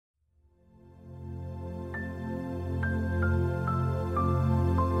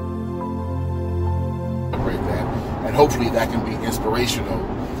hopefully that can be inspirational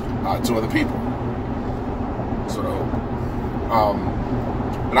to other people. So,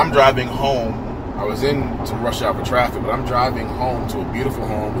 but I'm driving home. I was in some rush hour traffic, but I'm driving home to a beautiful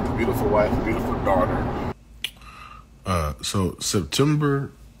home with a beautiful wife, a beautiful daughter. So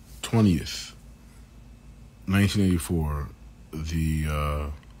September 20th, 1984, the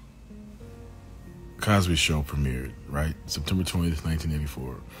Cosby Show premiered, right? September 20th,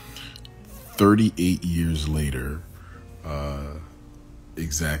 1984. 38 years later,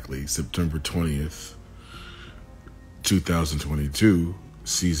 exactly, September 20th, 2022,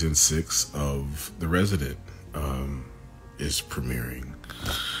 season 6 of The Resident is premiering.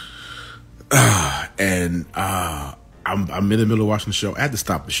 And I'm in the middle of watching the show. I had to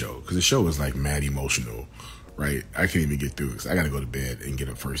stop the show because the show is like mad emotional, right? I can't even get through it because I got to go to bed and get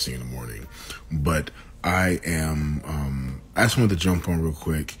up first thing in the morning. But I just wanted to jump on real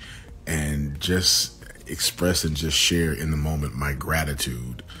quick and just express and just share in the moment my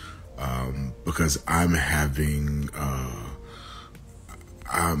gratitude, because I'm having mad,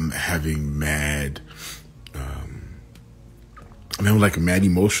 I'm having like a mad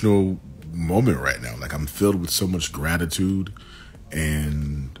emotional moment right now. Like I'm filled with so much gratitude,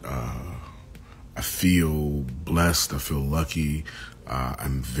 and I feel blessed. I feel lucky.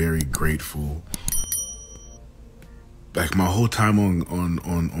 I'm very grateful. Like my whole time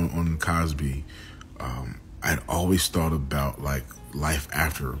on Cosby, I'd always thought about like life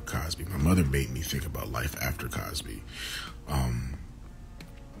after Cosby. My mother made me think about life after Cosby,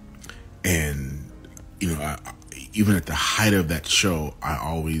 and you know, even at the height of that show, I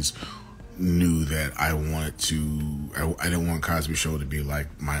always knew that I wanted to. I didn't want Cosby Show to be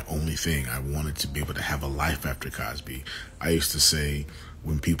like my only thing. I wanted to be able to have a life after Cosby. I used to say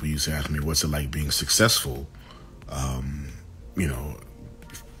when people used to ask me, "What's it like being successful?" You know,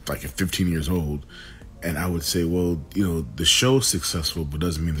 like at 15 years old, and I would say, well, you know, the show's successful, but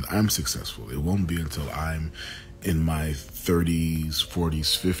doesn't mean that I'm successful. It won't be until I'm in my 30s,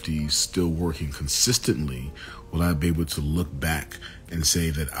 40s, 50s, still working consistently, will I be able to look back and say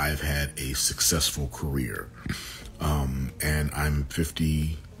that I've had a successful career. And I'm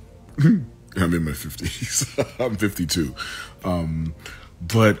 50. I'm in my 50s. I'm 52.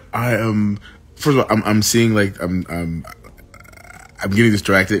 But I am. First of all, I'm seeing like I'm getting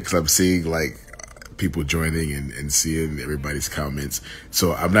distracted because I'm seeing like people joining and seeing everybody's comments.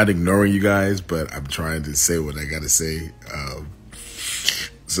 So I'm not ignoring you guys, but I'm trying to say what I got to say,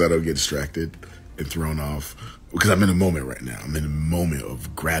 so I don't get distracted and thrown off, because I'm in a moment right now. I'm in a moment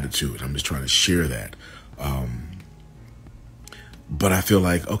of gratitude. I'm just trying to share that. But I feel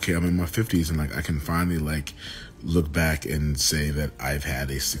like, okay, I'm in my 50s and like I can finally like look back and say that I've had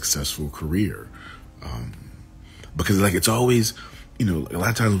a successful career. Because like it's always, you know, a lot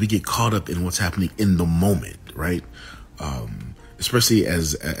of times we get caught up in what's happening in the moment, right? Especially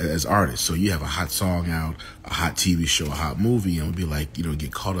as artists. So you have a hot song out, a hot TV show, a hot movie, and we'll be like, you know,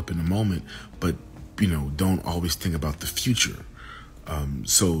 get caught up in the moment, but, you know, don't always think about the future.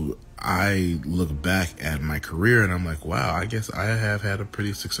 So I look back at my career and I'm like, wow, I guess I have had a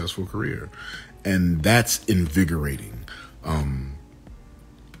pretty successful career. And that's invigorating.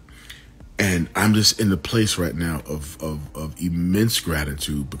 And I'm just in the place right now of immense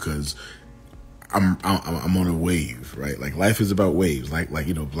gratitude, because I'm on a wave, right? Like life is about waves. Like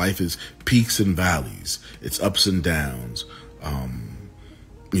you know, life is peaks and valleys. It's ups and downs.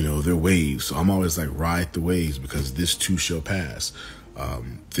 You know, they're waves. So I'm always like, ride the waves, because this too shall pass.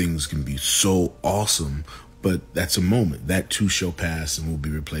 Things can be so awesome, but that's a moment. That too shall pass and will be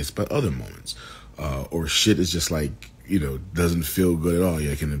replaced by other moments. Or shit is just like, you know, doesn't feel good at all.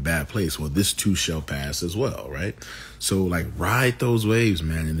 You're like in a bad place. Well, this too shall pass as well, right? So like ride those waves,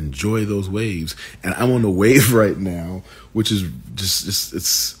 man, and enjoy those waves. And I'm on a wave right now, which is just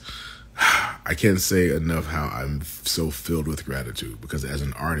it's, I can't say enough how I'm so filled with gratitude, because as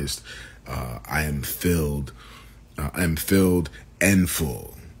an artist, I am filled and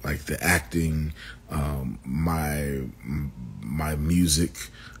full. Like the acting, my music,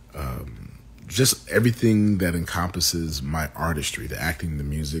 just everything that encompasses my artistry, the acting, the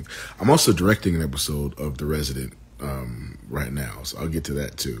music. I'm also directing an episode of The Resident right now, so I'll get to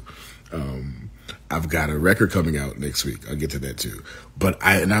that too. I've got a record coming out next week. I'll get to that too. But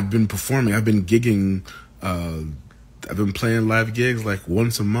I've been performing. I've been gigging. I've been playing live gigs like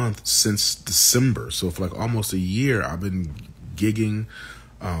once a month since December. So for like almost a year, I've been gigging,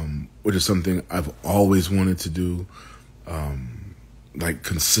 which is something I've always wanted to do, like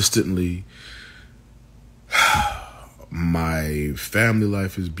consistently. My family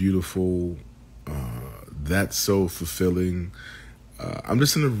life is beautiful. That's so fulfilling. I'm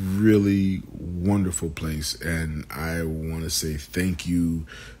just in a really wonderful place, and I want to say thank you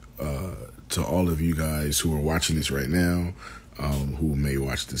to all of you guys who are watching this right now, who may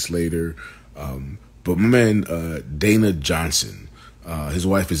watch this later. But my man, Dana Johnson, his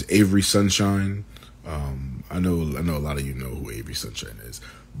wife is Avery Sunshine. I know a lot of you know who Avery Sunshine is,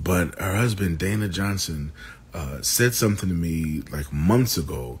 but her husband, Dana Johnson, said something to me like months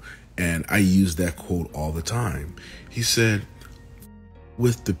ago, and I use that quote all the time. He said,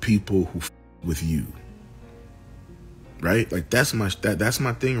 with the people who with you, right? Like that's my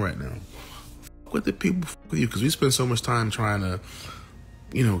thing right now. With the people with you, because we spend so much time trying to,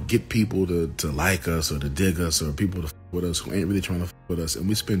 get people to like us or to dig us, or people to with us who ain't really trying to with us, and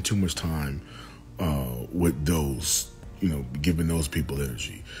we spend too much time with those, giving those people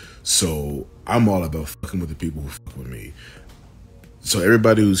energy. So I'm all about fucking with the people who fuck with me. So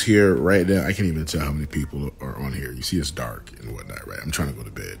everybody who's here right now, I can't even tell how many people are on here. You see it's dark and whatnot, right? I'm trying to go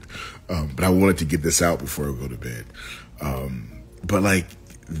to bed. But I wanted to get this out before I go to bed. But like,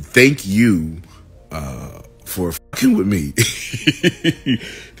 thank you for fucking with me.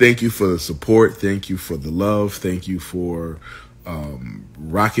 Thank you for the support. Thank you for the love. Thank you for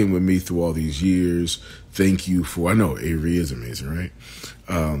rocking with me through all these years. Thank you for, I know Avery is amazing, right?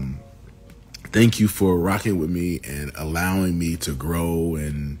 Thank you for rocking with me and allowing me to grow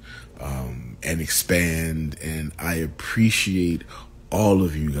and expand. And I appreciate all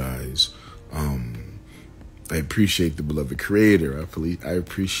of you guys. I appreciate the beloved creator. I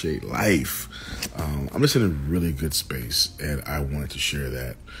appreciate life. I'm just in a really good space, and I wanted to share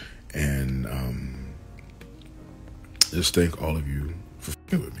that. And just thank all of you for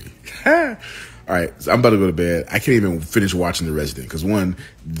f***ing with me. All right, so I'm about to go to bed. I can't even finish watching The Resident because, one,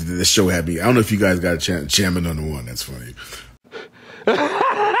 the show had me. I don't know if you guys got a chance. Jamming on the one. That's funny.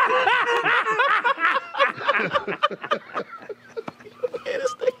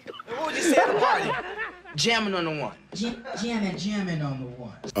 What would you say at the party? Jamming on the one. Jamming on the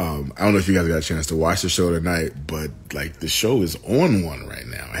one. I don't know if you guys got a chance to watch the show tonight, but like the show is on one right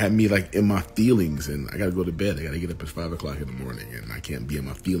now. It had me like in my feelings, and I gotta go to bed. I gotta get up at 5 o'clock in the morning, and I can't be in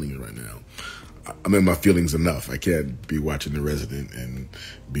my feelings right now. I'm in my feelings enough. I can't be watching The Resident and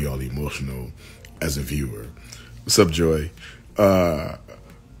be all emotional as a viewer. What's up, Joy? All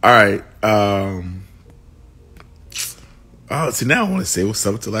right. Oh, see, now I want to say what's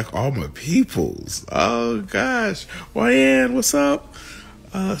up to like all my peoples. Oh gosh, YN, what's up?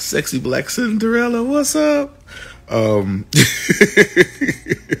 Sexy Black Cinderella, what's up? All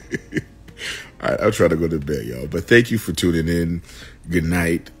right, I'll try to go to bed, y'all. But thank you for tuning in. Good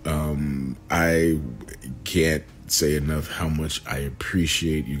night. I can't say enough how much I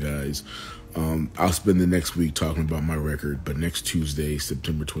appreciate you guys. I'll spend the next week talking about my record, but next Tuesday,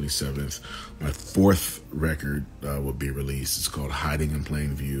 September 27th, my 4th record will be released. It's called Hiding in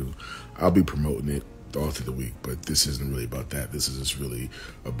Plain View. I'll be promoting it all through the week, but this isn't really about that. This is just really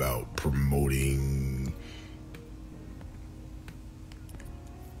about promoting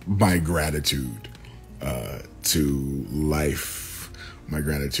my gratitude to life, my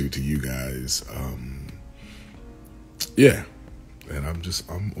gratitude to you guys. Yeah. And I'm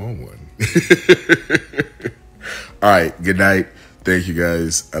on one. All right. Good night. Thank you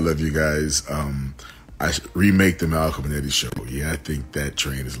guys. I love you guys. I remake the Malcolm and Eddie show. Yeah, I think that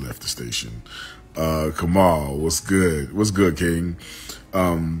train has left the station. Kamal, what's good? What's good, King?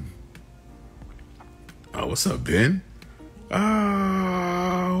 What's up, Ben? YN.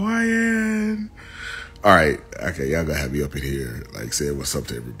 All right. Okay. Y'all gotta have me up in here, like saying what's up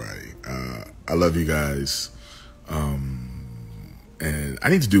to everybody. I love you guys. And I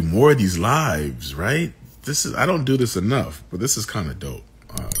need to do more of these lives, right? I don't do this enough, but this is kind of dope.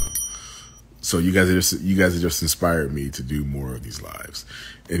 So you guys have just inspired me to do more of these lives.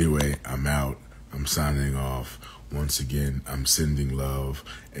 Anyway, I'm out. I'm signing off. Once again, I'm sending love,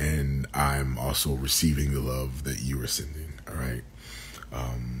 and I'm also receiving the love that you are sending. All right.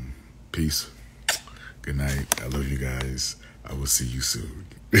 Peace. Good night. I love you guys. I will see you soon.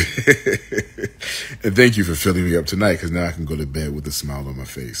 And thank you for filling me up tonight, because now I can go to bed with a smile on my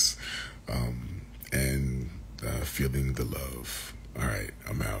face and feeling the love. All right,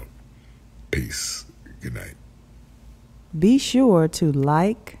 I'm out. Peace. Good night. Be sure to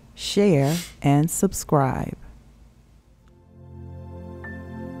like, share, and subscribe.